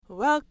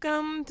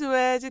Welcome to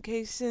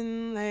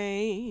Education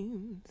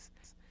Lanes.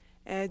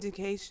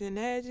 Education,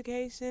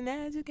 education,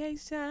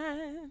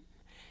 education.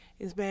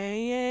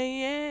 Expand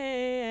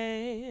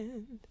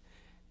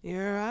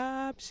your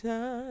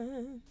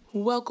options.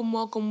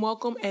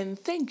 Welcome, and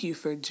thank you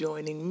for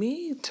joining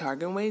me,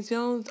 Targan Way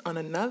Jones, on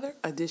another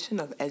edition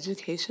of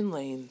Education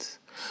Lanes.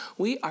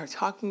 We are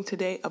talking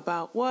today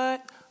about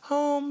what?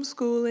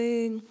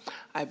 Homeschooling.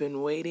 I've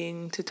been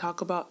waiting to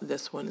talk about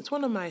this one. It's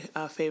one of my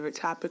favorite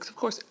topics. Of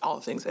course, all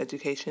things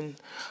education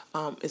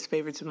is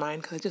favorites of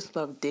mine because I just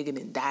love digging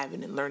and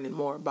diving and learning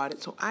more about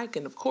it so I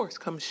can, of course,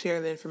 come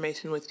share the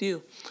information with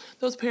you.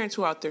 Those parents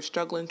who are out there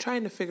struggling,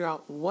 trying to figure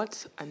out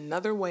what's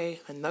another way,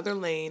 another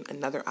lane,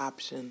 another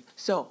option.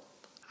 So,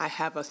 I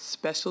have a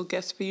special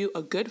guest for you,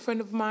 a good friend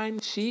of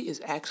mine. She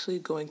is actually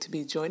going to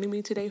be joining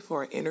me today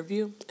for an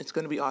interview. It's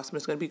going to be awesome.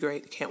 It's going to be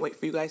great. Can't wait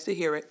for you guys to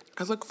hear it.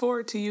 I look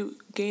forward to you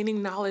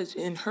gaining knowledge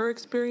in her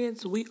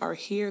experience. We are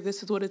here.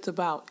 This is what it's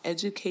about,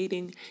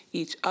 educating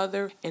each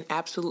other and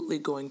absolutely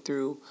going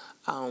through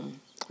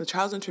the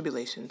trials and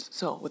tribulations.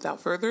 So without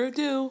further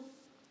ado,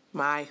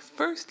 my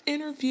first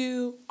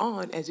interview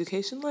on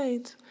Education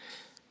Lanes.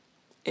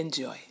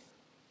 Enjoy.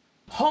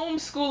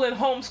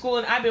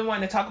 Homeschooling. I've been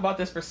wanting to talk about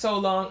this for so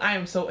long. I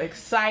am so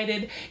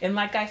excited. And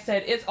like I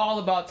said, it's all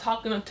about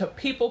talking to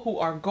people who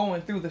are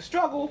going through the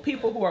struggle,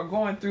 people who are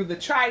going through the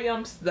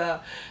triumphs, the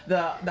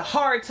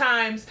hard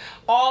times,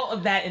 all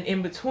of that and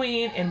in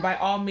between. And by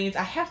all means,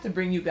 I have to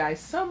bring you guys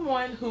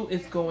someone who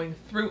is going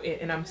through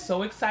it. And I'm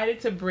so excited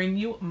to bring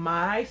you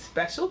my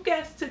special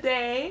guest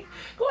today.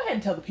 Go ahead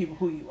and tell the people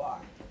who you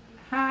are.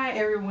 Hi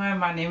everyone,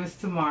 my name is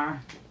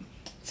Tamar.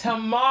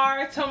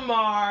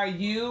 Tamar,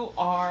 you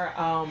are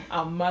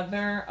a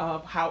mother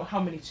of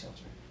how many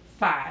children?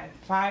 5.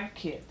 5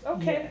 kids.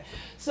 Okay. Yes.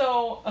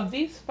 So, of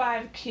these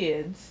 5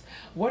 kids,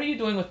 what are you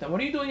doing with them? What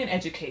are you doing in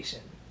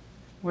education?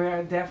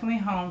 We're definitely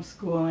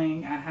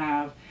homeschooling. I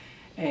have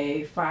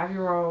a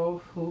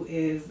 5-year-old who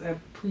is a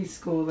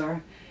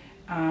preschooler.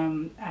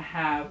 I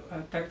have a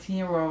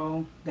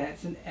 13-year-old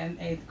that's an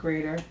 8th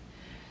grader.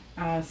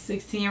 A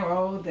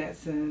 16-year-old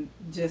that's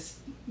just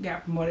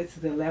got promoted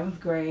to the 11th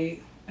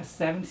grade. A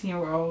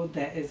 17-year-old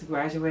that is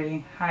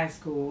graduating high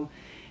school,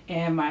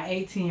 and my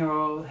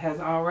 18-year-old has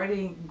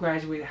already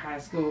graduated high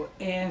school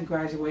and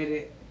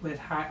graduated with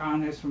high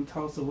honors from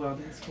Tulsa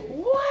Welding School.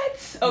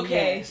 What?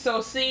 Okay, yes.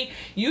 So see,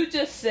 you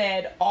just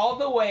said all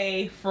the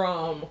way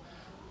from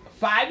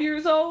 5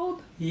 years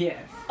old?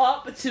 Yes.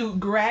 Up to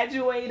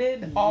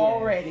graduated yes.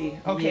 already.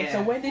 Okay, yes.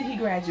 So when did he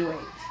graduate?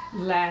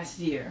 Last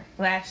year.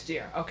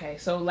 Okay,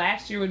 so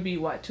last year would be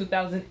what,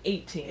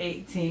 2018?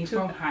 18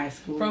 from high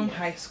school. From yes.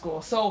 high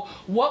school. So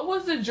what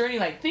was the journey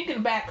like,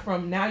 thinking back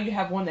from now you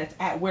have one that's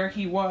at where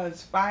he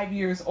was 5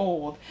 years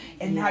old,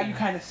 and now you're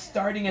kind of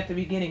starting at the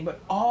beginning, but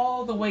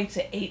all the way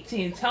to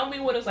 18. Tell me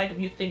what it's like if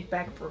you think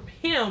back from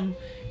him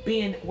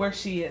being where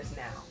she is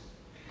now.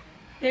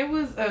 It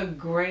was a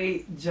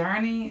great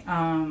journey.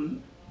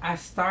 I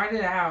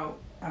started out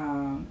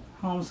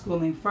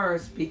homeschooling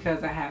first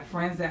because I had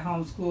friends that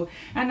homeschool,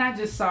 and I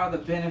just saw the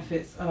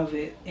benefits of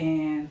it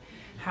and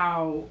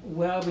how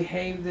well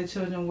behaved the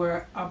children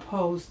were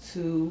opposed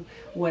to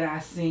what I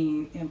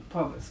seen in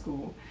public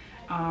school.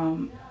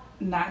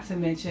 Not to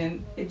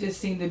mention, it just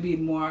seemed to be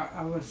more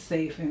of a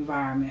safe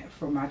environment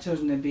for my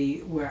children to be,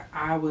 where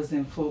I was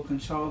in full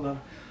control of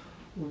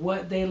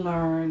what they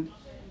learned,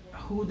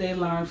 who they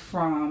learned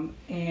from,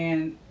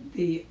 and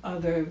the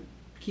other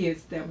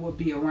kids that would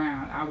be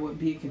around. I would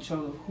be in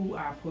control of who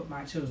I put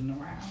my children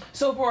around.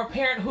 So for a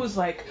parent who's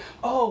like,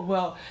 oh,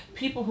 well,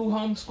 people who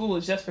homeschool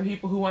is just for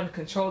people who want to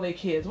control their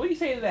kids, what do you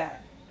say to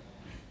that?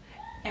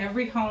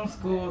 Every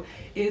homeschool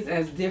is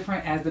as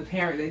different as the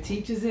parent that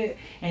teaches it,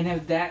 and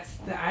if that's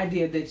the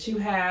idea that you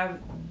have,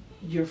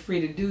 you're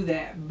free to do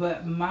that.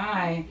 But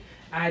my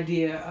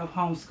idea of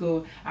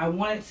homeschool, I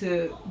wanted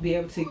to be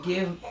able to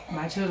give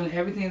my children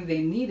everything that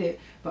they needed,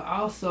 but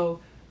also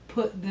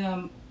put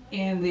them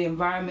in the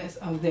environments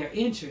of their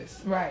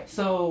interests. Right.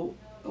 So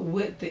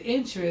with the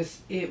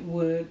interests, it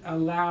would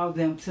allow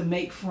them to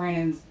make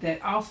friends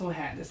that also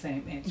had the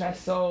same interests.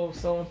 That's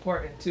so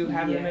important to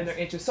have them in their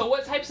interests. So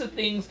what types of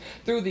things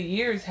through the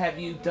years have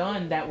you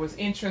done that was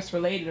interest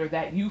related, or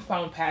that you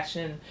found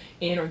passion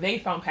in, or they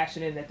found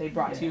passion in, that they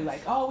brought to you,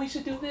 like, oh, we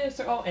should do this,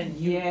 or oh, and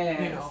you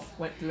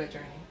went through that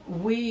journey?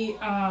 We,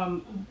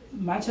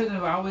 my children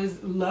have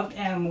always loved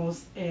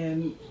animals,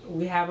 and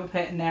we have a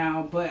pet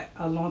now, but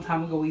a long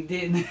time ago we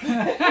didn't.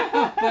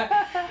 But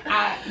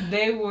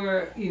they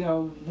were,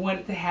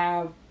 wanted to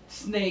have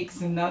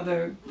snakes and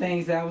other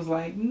things that I was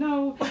like,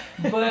 no.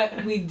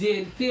 But we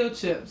did field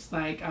trips.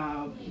 Like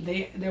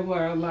there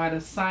were a lot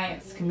of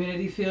science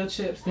community field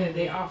trips that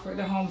they offered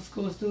to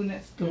homeschool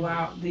students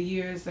throughout the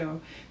years. So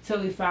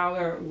Tilly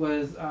Fowler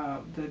was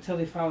the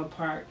Tilly Fowler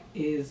Park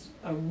is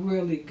a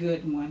really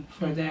good one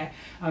for that,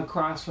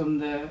 across from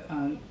the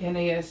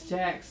NAS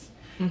Jacks.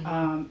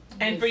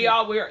 And for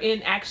y'all, we're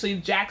in actually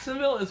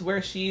Jacksonville is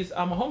where she's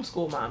a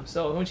homeschool mom.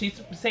 So when she's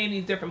saying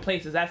these different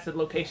places, that's the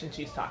location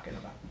she's talking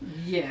about.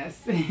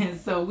 Yes. And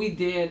so we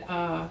did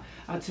a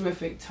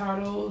terrific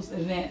turtles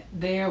event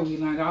there. We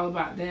learned all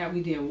about that.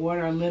 We did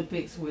water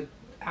Olympics with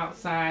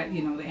outside,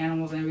 the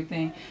animals and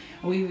everything.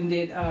 We even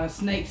did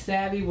snake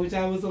savvy, which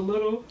I was a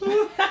little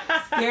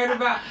scared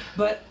about,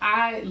 but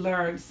I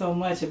learned so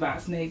much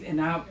about snakes, and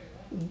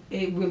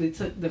it really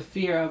took the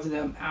fear of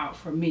them out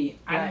for me.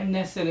 Right. I don't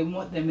necessarily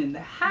want them in the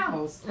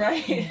house,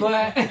 right?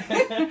 But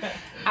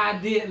I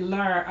did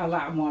learn a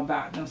lot more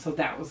about them, so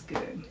that was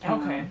good.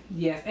 Okay.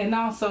 Yes, and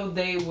also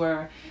they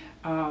were.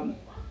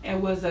 It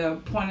was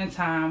a point in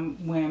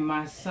time when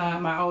my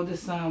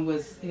oldest son,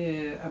 was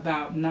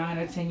about 9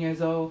 or 10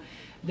 years old.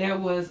 There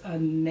was a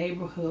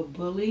neighborhood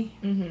bully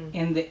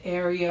in the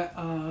area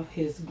of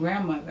his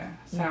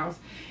grandmother's house,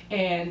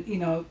 and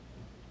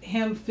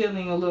him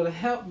feeling a little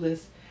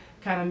helpless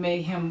kind of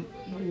made him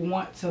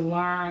want to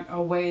learn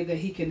a way that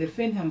he can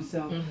defend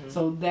himself.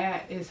 So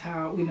that is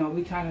how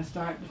we kind of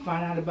start to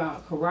find out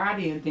about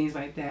karate and things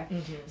like that.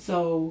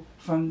 So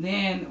from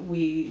then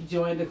we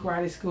joined the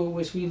karate school,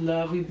 which we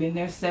love. We've been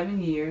there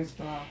 7 years.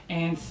 Wow.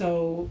 And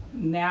so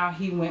now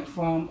he went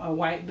from a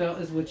white belt,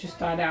 is what you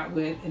start out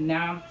with, and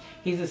now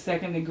he's a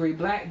 2nd degree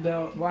black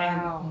belt.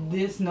 Wow. And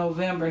this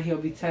November he'll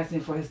be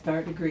testing for his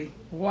 3rd degree.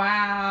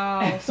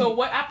 Wow. So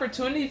what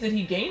opportunities did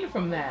he gain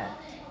from that?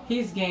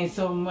 He's gained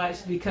so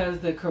much because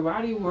the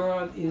karate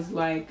world is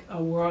like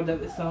a world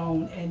of its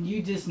own, and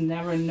you just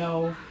never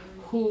know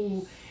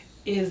who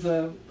is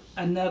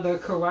another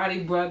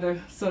karate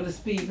brother, so to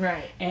speak,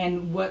 right?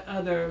 And what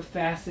other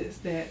facets,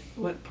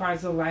 what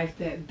parts of life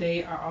that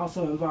they are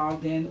also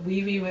involved in.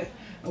 We've even,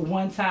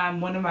 one time,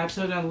 one of my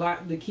children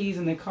locked the keys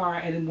in the car,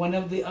 and one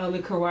of the other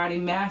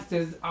karate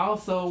masters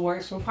also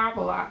works for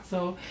Papa Lock,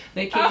 so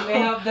they came and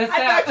helped us out.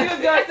 I thought you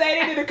was gonna say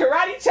they did a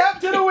karate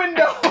chop to the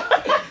window.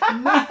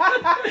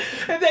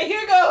 And then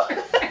here goes.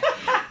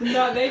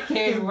 No, they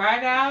came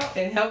right out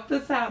and helped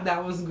us out.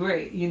 That was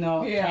great,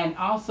 Yeah. And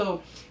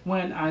also,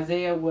 when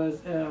Isaiah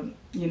was,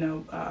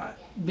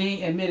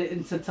 being admitted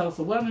into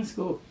Tulsa Women's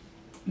School,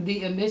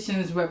 the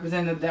admissions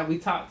representative that we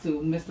talked to,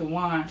 Mr.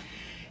 Juan,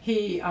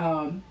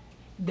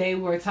 they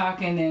were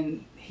talking,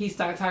 and he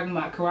started talking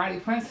about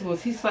karate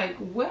principles. He's like,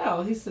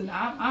 well, he said,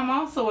 I'm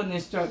also an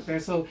instructor.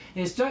 So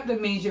instructor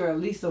means you're at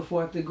least a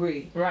 4th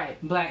degree,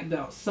 right, black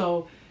belt.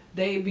 So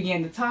they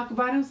began to talk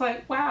about it. I was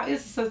like, wow,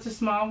 it's such a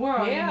small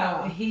world.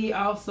 Yeah. He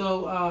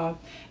also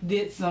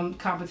did some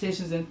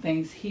competitions and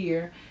things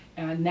here.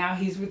 Now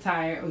he's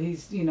retired.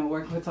 He's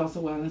working for Tulsa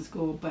Wellness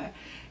School, but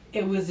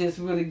it was just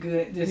really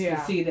good to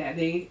see that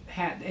they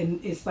had,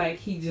 and it's like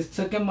he just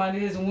took him under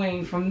his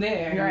wing from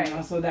there.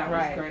 Right. So that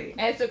was great.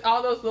 And it's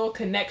all those little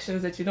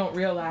connections that you don't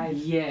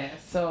realize. Yes.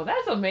 So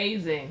that's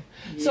amazing.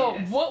 Yes. So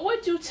what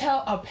would you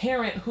tell a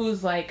parent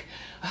who's like,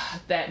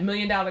 that $1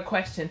 million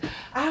question,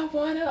 I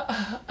want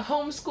to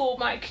homeschool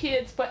my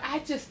kids, but I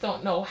just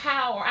don't know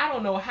how, or I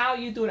don't know how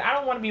you do it. I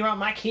don't want to be around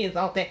my kids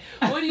all day.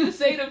 What do you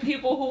say to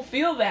people who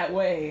feel that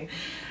way?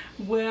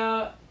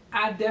 Well,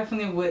 I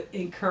definitely would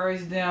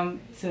encourage them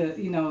to,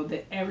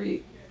 that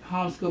every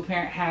homeschool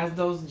parent has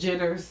those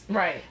jitters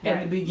in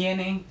the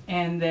beginning,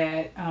 and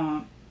that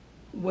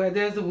where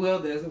there's a will,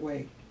 there's a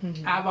way.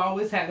 I've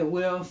always had the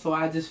will, so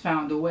I just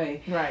found a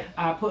way. Right.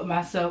 I put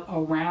myself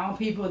around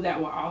people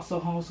that were also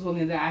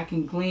homeschooling that I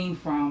can glean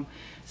from,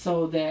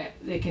 so that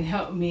they can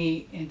help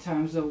me in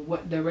terms of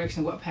what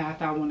direction, what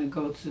path I want to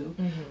go to.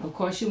 Of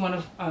course, you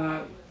want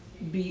to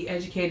be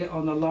educated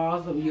on the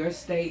laws of your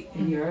state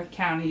and your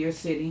county, your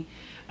city,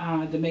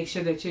 to make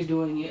sure that you're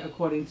doing it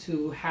according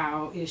to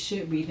how it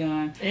should be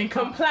done. In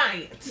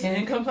compliance.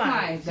 In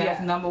compliance.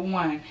 That's number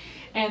one.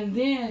 And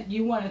then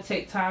you want to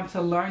take time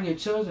to learn your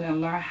children and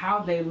learn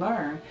how they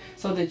learn,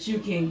 so that you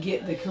can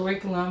get the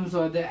curriculums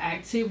or the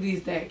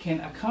activities that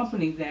can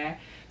accompany that,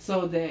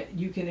 so that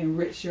you can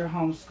enrich your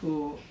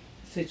homeschool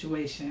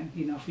situation,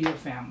 for your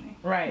family.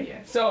 Right.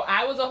 Yes. So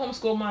I was a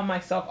homeschool mom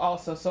myself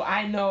also, so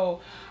I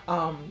know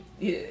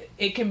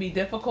it can be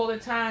difficult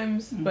at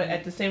times, but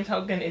at the same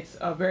token, it's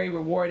very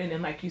rewarding.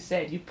 And like you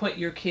said, you put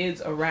your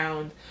kids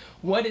around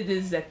what it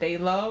is that they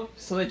love,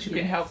 so that you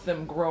can help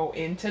them grow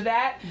into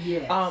that.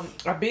 Yes.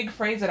 A big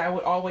phrase that I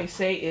would always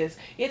say is,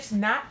 it's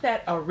not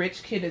that a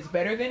rich kid is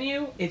better than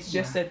you, it's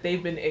just that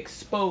they've been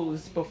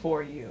exposed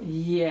before you.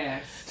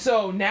 Yes.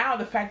 So now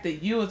the fact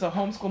that you as a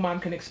homeschool mom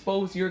can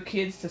expose your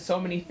kids to so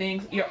many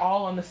things, they're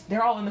all on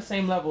the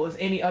same level as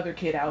any other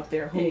kid out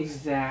there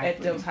who's at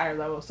those higher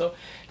levels. So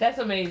that's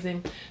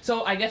amazing.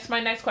 So I guess my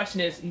next question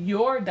is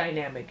your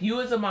dynamic.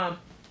 You as a mom,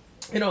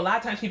 a lot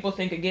of times people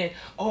think, again,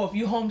 oh, if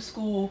you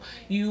homeschool,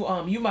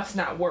 you must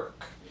not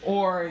work,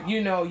 or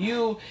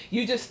you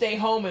just stay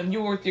home and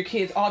you're with your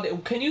kids all day.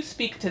 Can you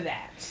speak to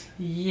that?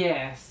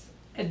 Yes.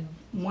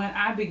 When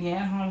I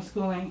began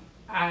homeschooling,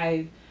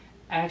 I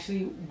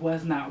actually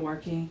was not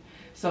working,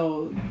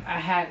 so I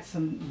had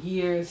some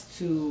years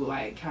to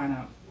kind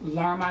of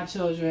learn my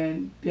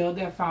children, build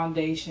their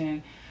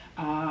foundation,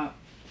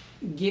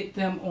 get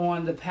them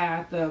on the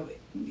path of.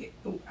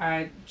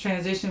 I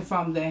transitioned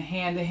from the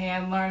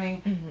hand-to-hand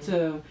learning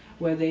to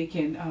where they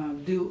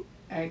can do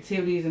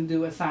activities and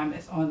do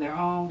assignments on their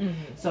own.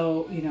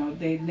 So, you know,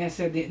 they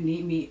necessarily didn't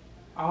need me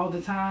all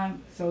the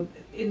time. So,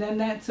 and then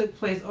that took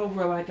place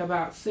over like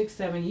about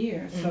 6-7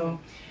 years. So,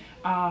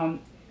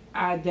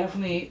 I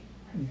definitely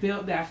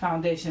built that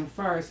foundation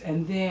first,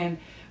 and then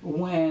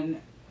when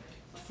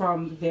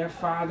from their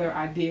father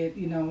I did,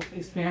 you know,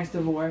 experience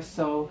divorce.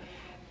 So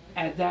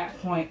at that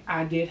point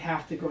I did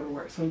have to go to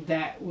work. So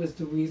that was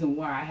the reason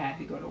why I had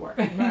to go to work.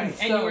 Right.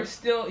 So, and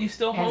you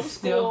still homeschool?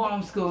 Still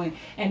homeschooling.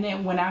 And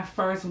then when I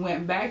first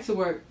went back to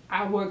work,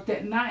 I worked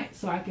at night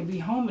so I could be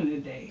home in the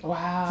day.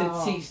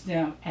 Wow. To teach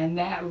them. And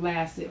that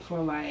lasted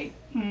for like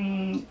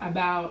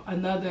about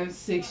another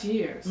 6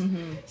 years.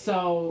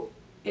 So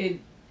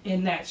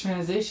in that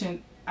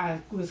transition, I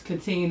was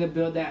continuing to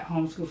build that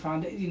homeschool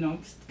foundation, you know,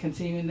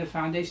 continuing the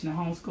foundation of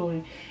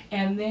homeschooling.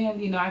 And then,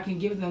 you know, I can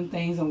give them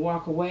things and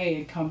walk away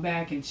and come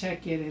back and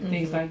check it and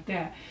things like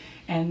that.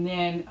 And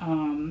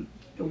then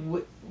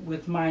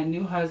with my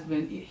new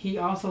husband, he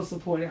also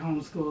supported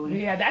homeschooling.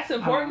 Yeah, that's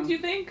important, you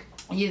think?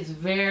 It's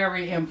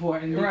very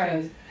important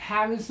because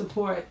having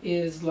support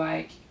is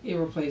like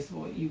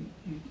irreplaceable.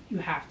 You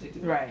have to do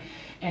it. Right.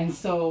 And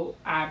so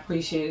I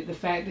appreciated the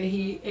fact that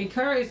he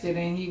encouraged it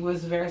and he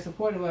was very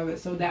supportive of it.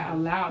 So that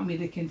allowed me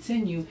to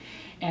continue.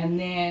 And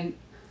then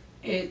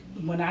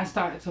when I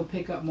started to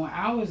pick up more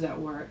hours at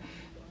work,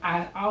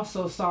 I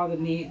also saw the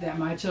need that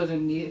my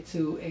children needed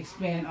to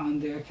expand on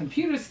their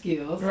computer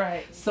skills.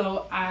 Right.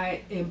 So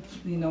I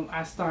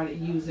started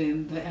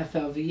using the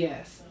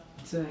FLVS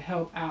to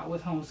help out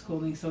with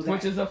homeschooling. So that,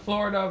 which is a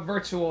Florida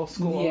virtual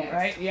school, yes,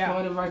 right? Yeah.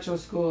 Florida virtual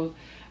school.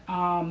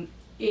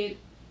 It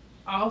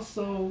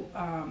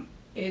also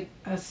it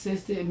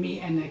assisted me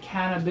in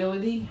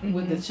accountability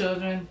with the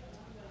children.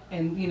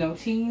 And, you know,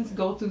 teens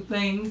go through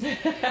things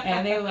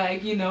and they're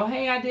like, you know,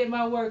 hey, I did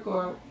my work,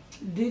 or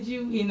did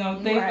you, you know,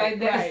 things like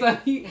that. So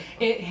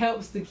it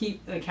helps to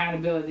keep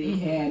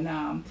accountability.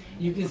 And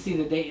you can see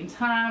the date and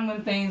time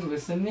when things were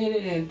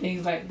submitted and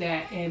things like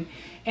that. And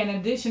in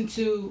addition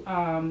to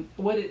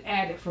what it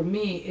added for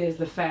me is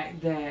the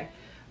fact that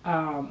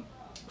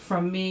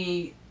from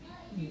me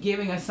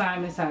giving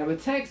assignments out of a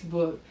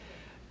textbook,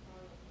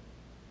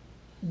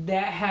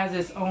 that has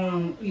its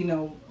own, you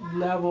know,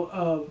 level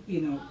of, you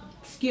know,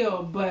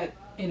 skill. But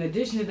in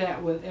addition to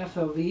that, with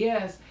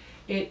FLVS,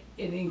 it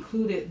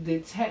included the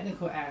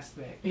technical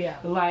aspect. Yeah.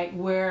 Like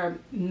where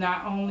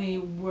not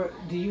only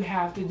do you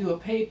have to do a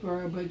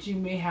paper, but you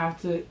may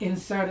have to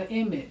insert an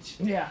image.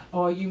 Yeah.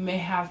 Or you may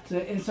have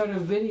to insert a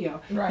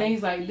video. Right.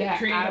 Things like that.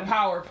 Create a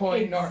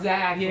PowerPoint.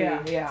 Exactly.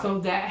 Yeah. So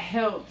that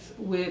helped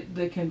with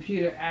the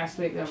computer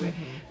aspect of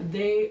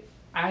it.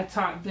 I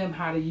taught them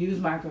how to use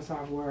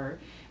Microsoft Word,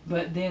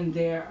 but then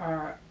there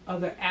are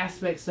other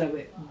aspects of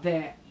it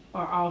that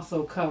are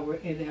also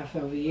covered in the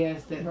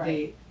FLVS that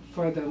they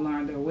further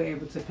learned or were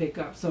able to pick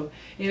up. So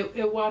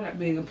it wound up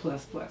being a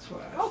plus for us.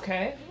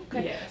 Okay.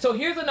 Yeah. So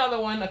here's another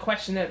one, a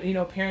question that, you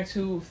know, parents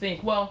who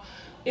think, well,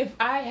 if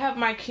I have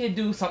my kid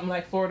do something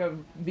like Florida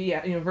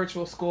via, you know,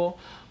 virtual school,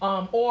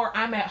 or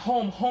I'm at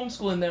home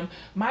homeschooling them,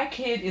 my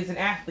kid is an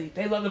athlete.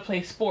 They love to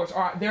play sports,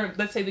 or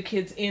let's say the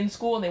kid's in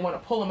school and they want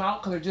to pull them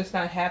out because they're just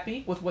not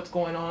happy with what's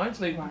going on,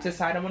 so they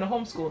decide I'm going to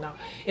homeschool now.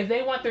 If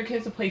they want their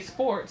kids to play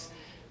sports,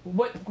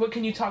 what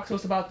can you talk to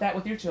us about that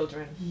with your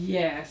children?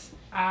 Yes,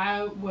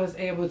 I was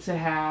able to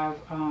have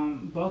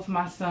both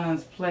my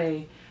sons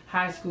play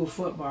high school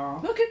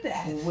football. Look at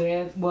that.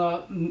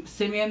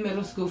 Simeon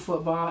middle school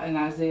football and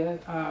Isaiah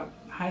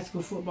high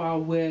school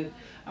football with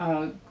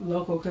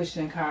local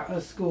Christian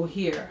school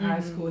here, high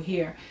school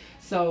here.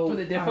 So was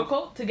it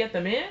difficult to get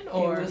them in,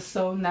 or it was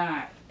so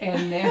not?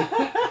 And then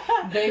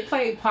they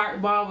played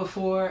park ball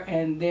before,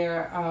 and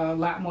there are a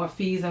lot more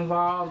fees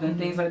involved and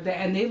things like that,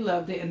 and they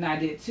loved it, and I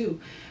did too.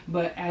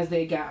 But as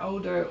they got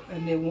older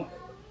and they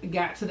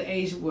got to the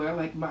age where,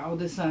 like my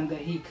oldest son, that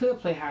he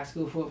could play high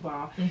school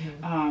football,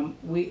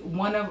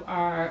 one of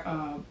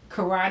our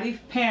karate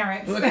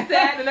parents, look at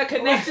that, and a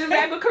connection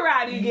back with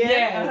karate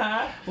again.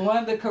 Yes. One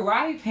of the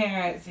karate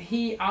parents,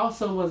 he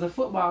also was a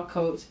football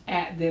coach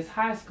at this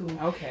high school.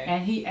 Okay.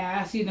 And he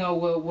asked, you know,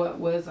 well, what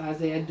was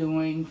Isaiah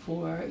doing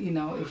for, you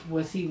know,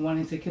 was he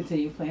wanting to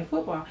continue playing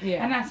football?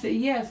 Yeah. And I said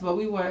yes, but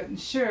we weren't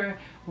sure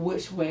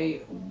what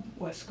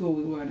school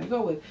we were going to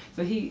go with.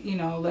 So he, you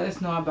know, let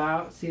us know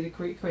about Cedar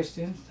Creek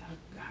Christian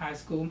High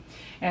School.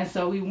 And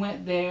so we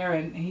went there,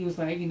 and he was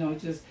like, you know,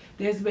 just,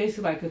 there's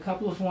basically like a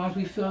couple of forms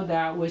we filled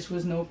out, which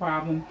was no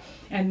problem.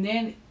 And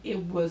then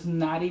it was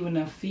not even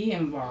a fee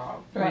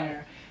involved. Right.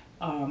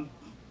 Where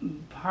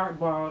park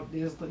ball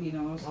is, you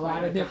know, it's a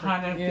lot of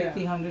different, $150,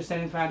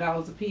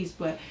 $175 a piece,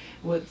 but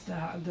with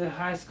the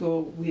high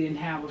school we didn't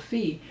have a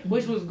fee,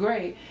 which was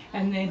great.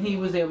 And then he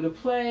was able to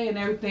play and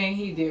everything.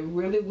 He did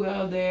really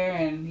well there,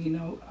 and you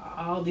know,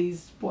 all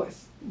these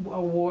sports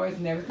awards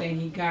and everything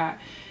he got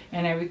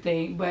and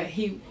everything. But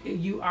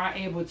you are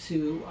able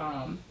to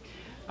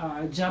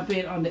jump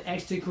in on the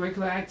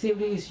extracurricular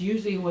activities.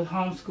 Usually with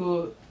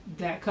homeschool,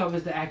 that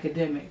covers the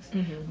academics.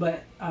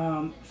 But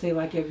say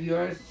like if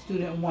your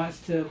student wants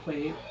to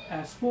play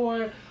a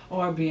sport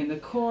or be in the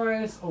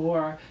chorus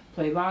or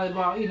play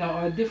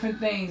volleyball, or different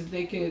things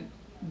they could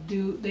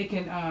do, they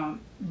can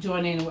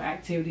join in with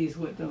activities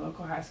with the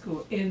local high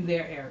school in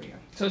their area.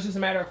 So it's just a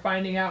matter of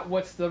finding out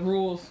what's the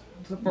rules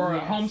for a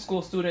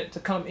homeschool student to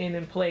come in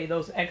and play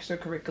those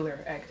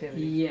extracurricular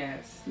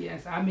activities.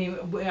 Yes. I mean,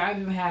 I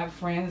even have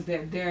friends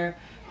that their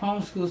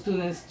homeschool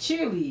students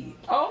cheerlead.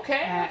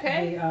 At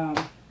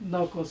the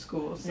local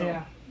school,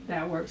 so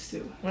that works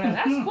too. Well,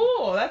 that's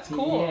cool. That's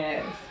cool.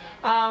 Yes.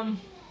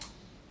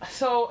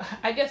 So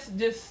I guess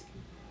just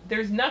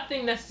there's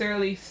nothing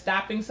necessarily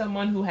stopping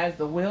someone who has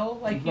the will,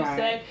 like you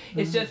said.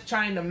 It's just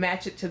trying to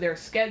match it to their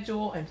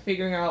schedule and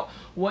figuring out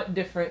what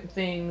different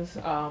things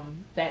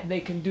that they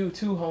can do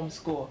to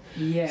homeschool.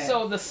 Yes.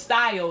 So the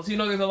styles,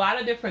 there's a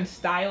lot of different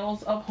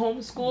styles of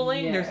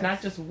homeschooling. Yes. There's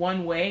not just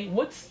one way.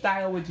 What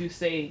style would you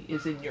say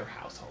is in your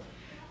household?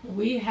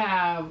 We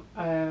have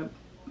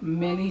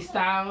many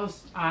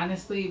styles,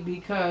 honestly,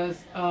 because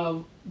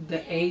of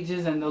the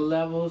ages and the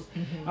levels.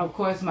 Of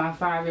course, my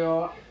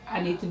 5-year-old, I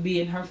need to be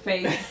in her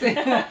face,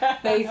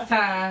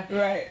 FaceTime.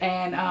 Right.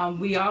 And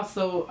we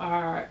also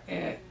are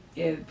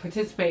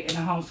participate in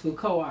a homeschool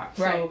co-op.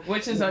 Right. So,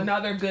 which is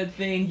another good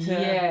thing to...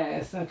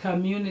 Yes, a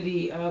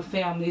community of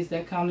families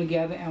that come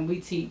together, and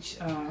we teach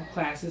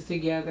classes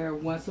together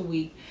once a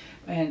week,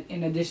 and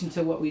in addition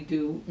to what we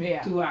do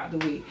throughout the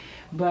week.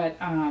 But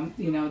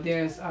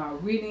there's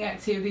reading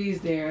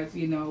activities, there's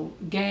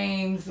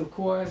games, of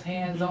course,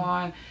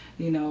 hands-on,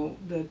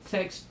 the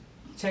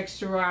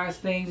texturized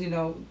things,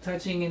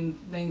 touching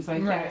and things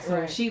like that.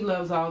 So she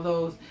loves all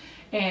those.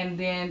 And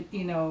then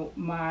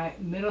my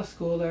middle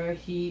schooler,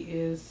 he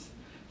is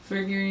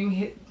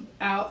figuring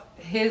out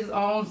his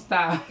own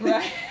style.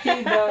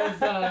 He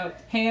does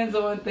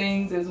hands-on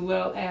things as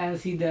well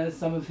as he does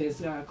some of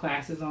his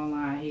classes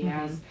online. He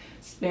has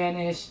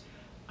Spanish,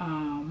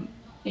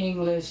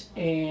 English,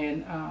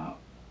 and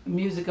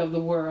music of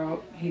the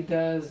world. He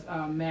does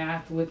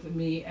math with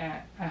me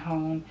at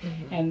home,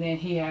 and then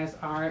he has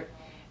art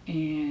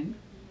and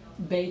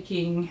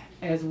baking,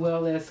 as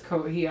well as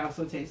he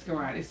also takes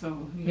karate.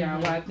 So you got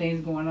a lot of things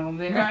going on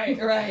there.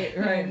 Right.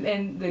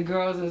 And the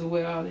girls as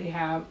well, they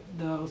have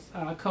those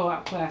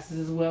co-op classes,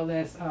 as well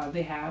as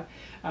they have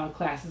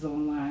classes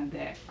online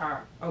that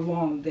are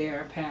along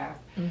their path.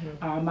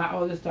 My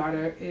oldest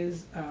daughter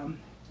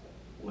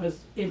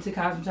was into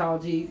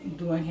cosmetology,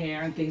 doing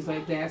hair and things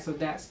like that, so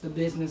that's the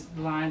business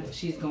line that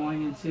she's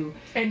going into.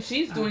 And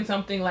she's doing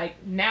something like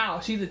now,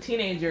 she's a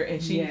teenager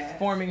and she's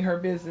forming her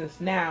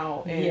business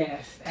now and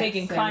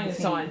taking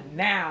clients on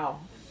now.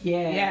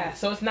 Yeah,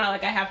 so it's not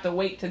like I have to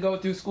wait to go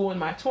through school in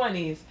my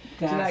 20s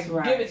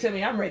to give it to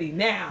me, I'm ready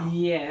now.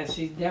 Yeah,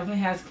 she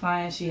definitely has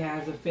clients. She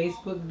has a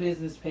Facebook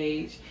business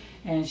page,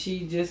 and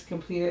she just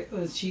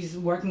completed, she's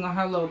working on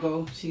her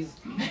logo. She's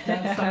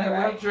done some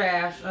rough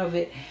drafts of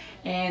it.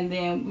 And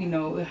then,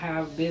 we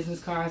have business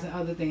cards and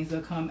other things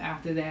that come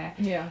after that.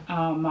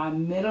 My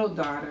middle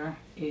daughter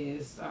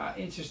is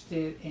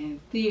interested in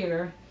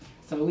theater.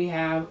 So we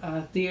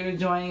have theater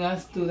joining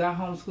us through our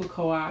homeschool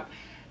co-op.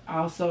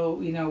 Also,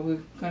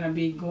 we're going to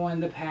be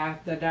going the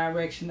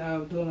direction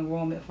of doing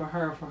enrollment for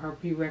her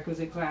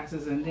prerequisite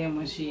classes. And then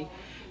when she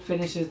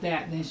finishes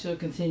that, then she'll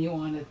continue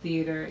on to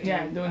theater.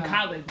 And doing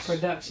college.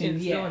 Production.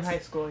 Still in high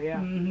school,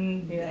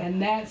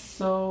 And that's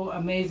so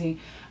amazing.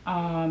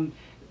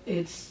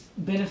 It's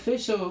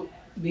beneficial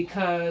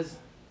because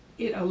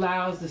it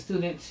allows the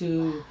student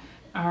to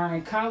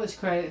earn college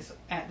credits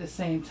at the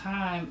same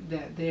time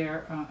that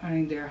they're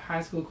earning their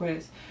high school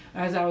credits.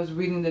 As I was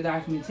reading the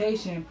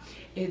documentation,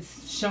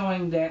 it's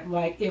showing that,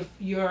 like, if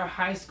your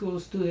high school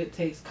student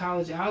takes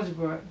college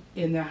algebra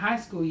in their high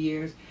school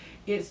years,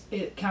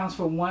 it counts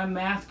for 1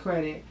 math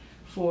credit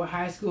for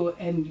high school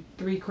and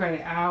 3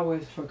 credit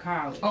hours for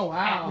college. Oh,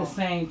 wow. At the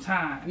same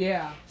time.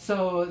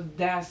 So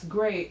that's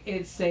great.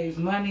 It saves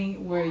money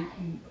where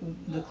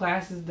the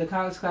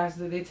college classes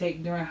that they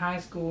take during high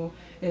school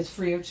is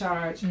free of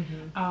charge.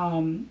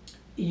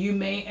 You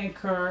may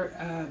incur,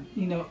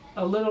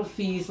 a little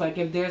fees, like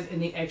if there's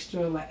any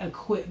extra like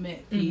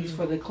equipment fees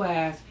for the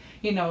class,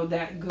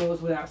 that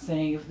goes without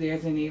saying. If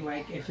there's any,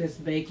 like if it's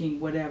baking,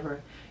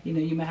 whatever, you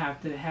may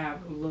have to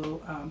have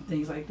little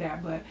things like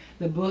that. But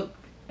the book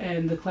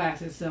and the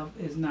class itself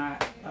is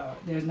not,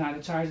 there's not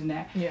a charge in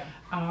that.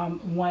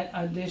 One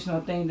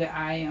additional thing that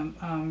I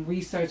am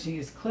researching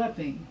is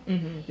clipping.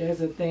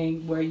 There's a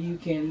thing where you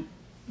can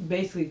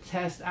basically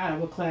test out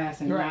of a class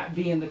and not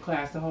be in the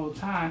class the whole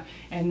time,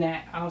 and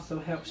that also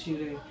helps you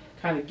to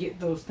kind of get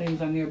those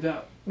things on your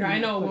belt. I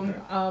know when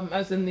I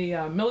was in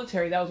the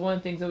military, that was one of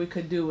the things that we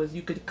could do, was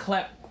you could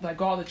clip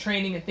like all the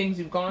training and things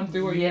you've gone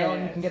through, or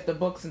and you can get the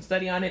books and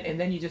study on it, and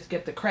then you just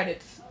get the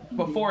credits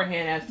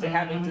beforehand as to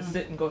having to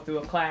sit and go through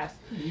a class.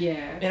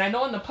 And I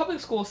know on the public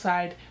school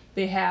side,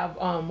 they have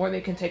where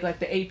they can take like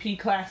the AP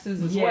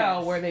classes as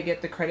well, where they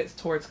get the credits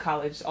towards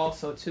college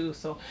also too.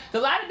 So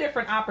there's a lot of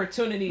different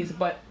opportunities,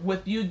 but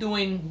with you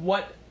doing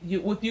what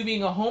with you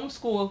being a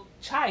homeschool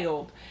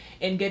child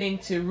and getting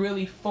to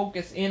really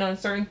focus in on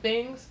certain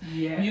things,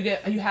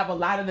 you have a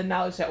lot of the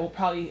knowledge that will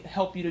probably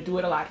help you to do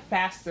it a lot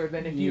faster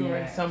than if you were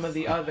in some of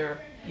the other,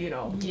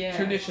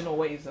 traditional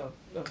ways of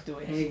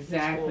doing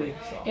exactly.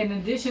 schooling, so. In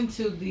addition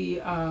to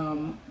the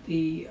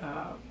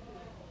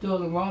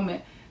dual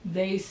enrollment,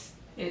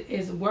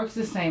 it works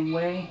the same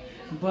way,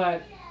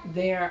 but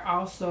there are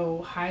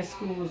also high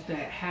schools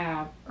that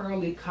have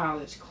early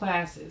college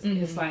classes.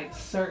 It's like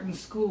certain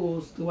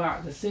schools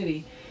throughout the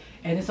city,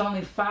 and it's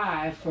only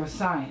 5 for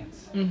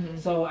science.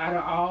 So out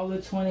of all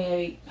the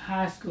 28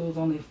 high schools,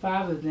 only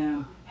 5 of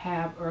them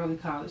have early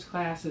college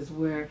classes,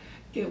 where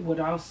it would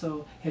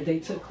also, if they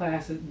took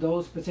classes,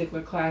 those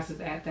particular classes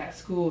at that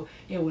school,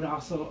 it would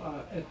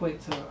also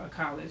equate to a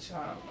college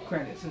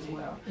credits as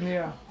well.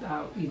 Yeah.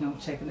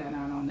 Checking that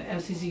out on the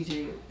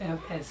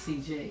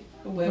FSCJ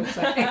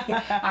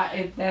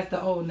website. That's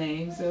the old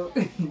name. So.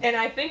 And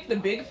I think the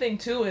big thing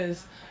too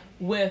is,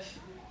 with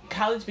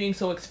college being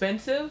so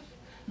expensive,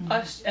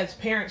 us as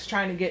parents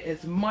trying to get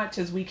as much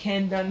as we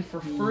can done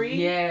for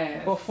free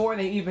before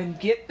they even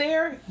get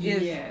there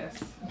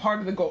is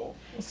part of the goal.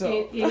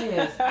 So it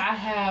is. I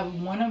have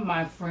one of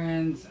my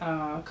friends,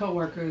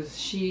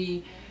 co-workers,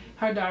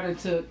 her daughter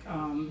took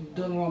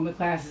dual enrollment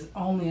classes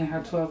only in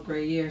her 12th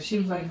grade year. She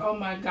was like, oh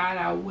my God,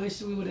 I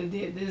wish we would have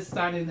did this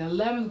starting in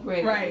 11th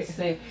grade.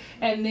 Right.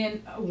 And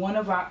then one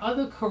of our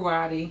other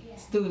karate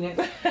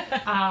students,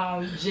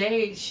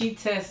 Jade, she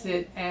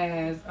tested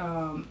as,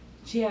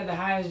 she had the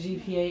highest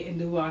GPA in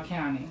Duval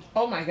County.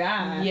 Oh my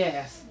God.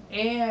 Yes.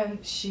 And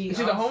is she a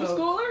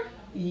homeschooler?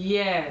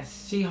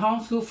 Yes, she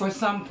homeschooled for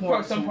some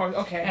portion. For some portion,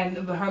 okay. And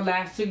her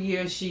last 2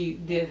 years, she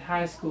did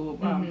high school,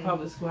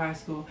 public school, high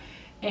school.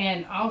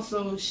 And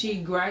also, she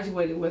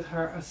graduated with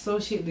her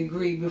associate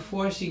degree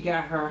before she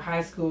got her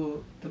high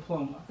school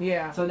diploma.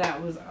 Yeah. So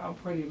that was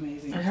pretty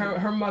amazing. And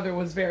her mother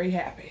was very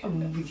happy.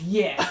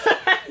 Yes.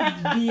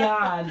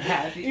 Beyond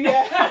happy.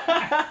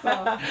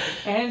 Yeah.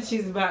 And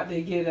she's about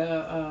to get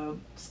a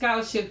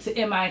scholarship to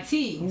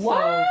MIT.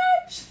 What?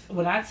 So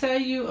when I tell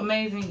you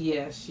amazing,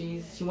 yes,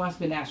 she wants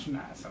to be an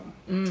astronaut. So.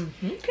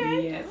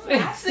 Okay. Yes.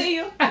 I see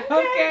you.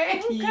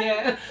 Okay.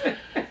 Yes.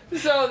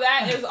 So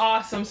that is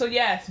awesome. So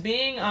yes,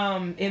 being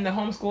in the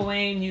homeschool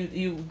lane,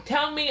 you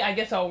tell me, I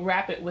guess I'll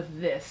wrap it with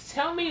this.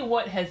 Tell me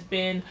what has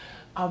been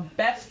a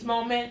best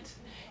moment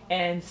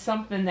and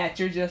something that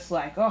you're just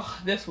like, oh,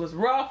 this was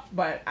rough,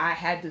 but I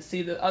had to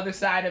see the other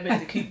side of it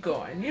to keep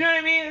going. You know what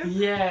I mean?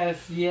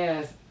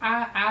 Yes.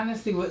 I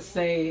honestly would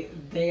say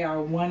they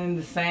are one and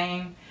the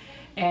same,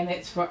 and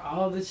it's for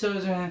all the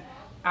children.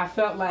 I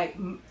felt like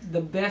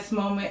the best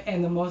moment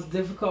and the most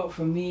difficult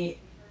for me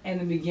in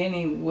the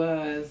beginning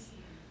was,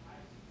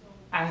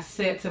 I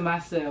said to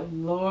myself,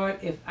 Lord,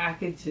 if I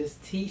could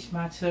just teach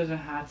my children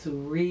how to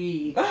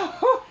read.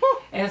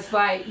 It's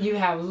like you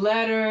have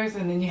letters,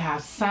 and then you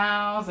have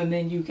sounds, and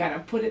then you gotta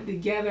put it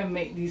together and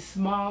make these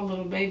small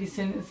little baby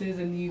sentences,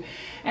 and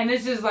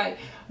it's just like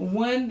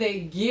when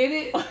they get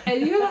it,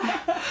 and you're like,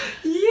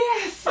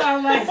 yes,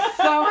 I'm like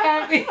so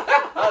happy.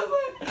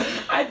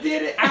 I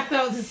did it. I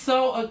felt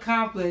so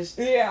accomplished.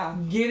 Yeah.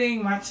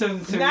 Getting my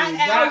children to not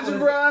read.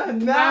 Algebra,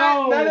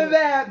 none of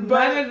that.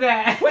 None of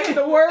that. Putting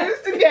the words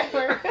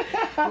together.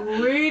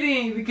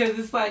 Reading, because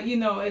it's like,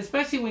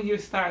 especially when you're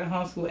starting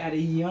homeschool at a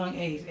young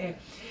age, and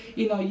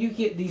you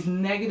get these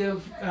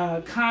negative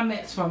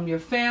comments from your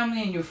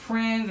family and your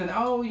friends, and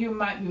oh, you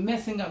might be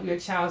messing up your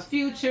child's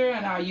future,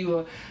 and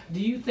do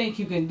you think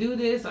you can do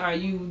this? Are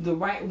you the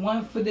right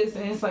one for this?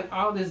 And it's like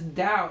all this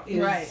doubt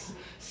is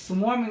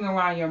swarming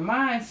around your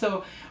mind.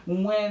 So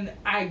when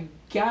I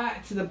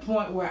got to the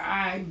point where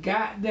I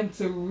got them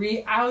to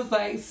read, I was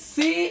like,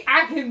 see,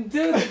 I can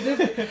do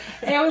this.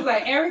 And it was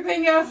like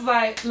everything else,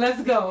 like,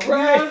 let's go. Right. You know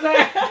what I'm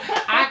saying?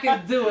 I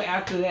could do it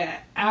after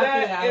that.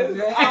 That is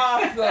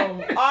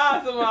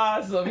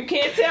awesome. You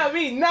can't tell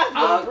me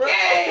nothing.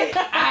 Okay.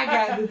 I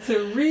got them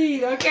to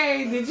read.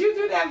 Okay. Did you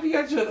do that for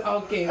your children?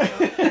 Okay.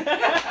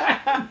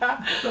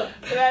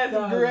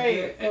 That's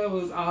great. It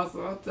was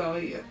awesome, I'll tell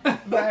you.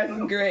 That's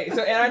great.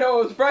 So, and I know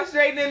it was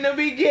frustrating in the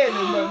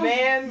beginning, but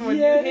man, when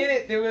you hit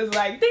it, it was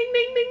like ding,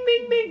 ding, ding,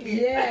 ding, ding.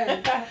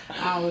 Yeah.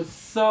 I was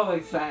so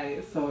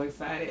excited.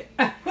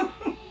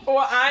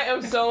 Well, I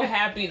am so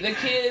happy. The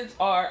kids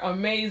are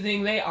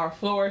amazing. They are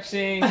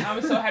flourishing.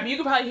 I'm so happy. You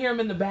can probably hear them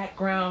in the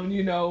background.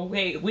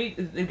 Hey, we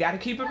got to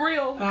keep it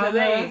real. Because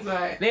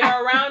they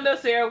are around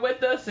us. They are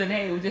with us. And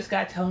hey, we just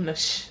got to tell them to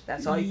shh.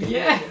 That's all you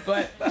can do.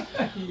 But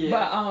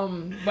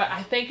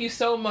I thank you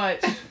so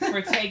much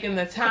for taking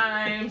the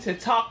time to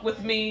talk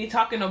with me,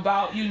 talking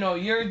about,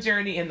 your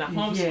journey in the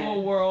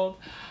homeschool world.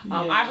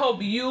 I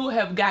hope you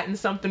have gotten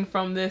something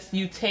from this.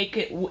 You take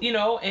it,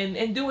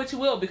 and do what you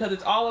will, because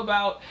it's all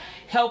about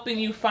helping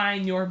you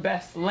find your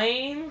best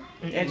lane.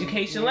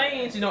 Education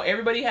lanes,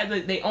 everybody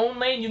has their own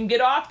lane. You can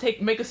get off,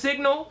 make a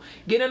signal,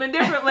 get in a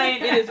different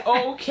lane. It is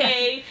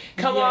okay.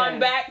 Come on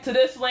back to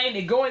this lane.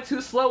 They're going too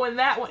slow in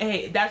that one.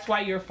 Hey, that's why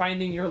you're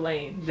finding your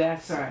lane.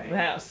 That's right.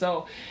 Yeah,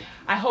 so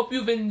I hope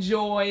you've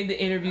enjoyed the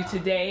interview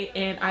today,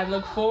 and I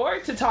look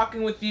forward to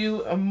talking with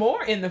you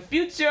more in the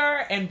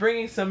future and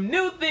bringing some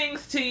new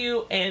things to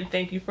you. And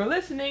thank you for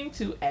listening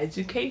to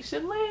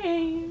Education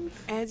Lanes.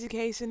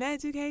 Education,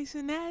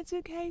 education,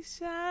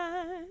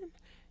 education.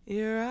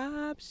 Your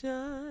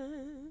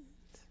option.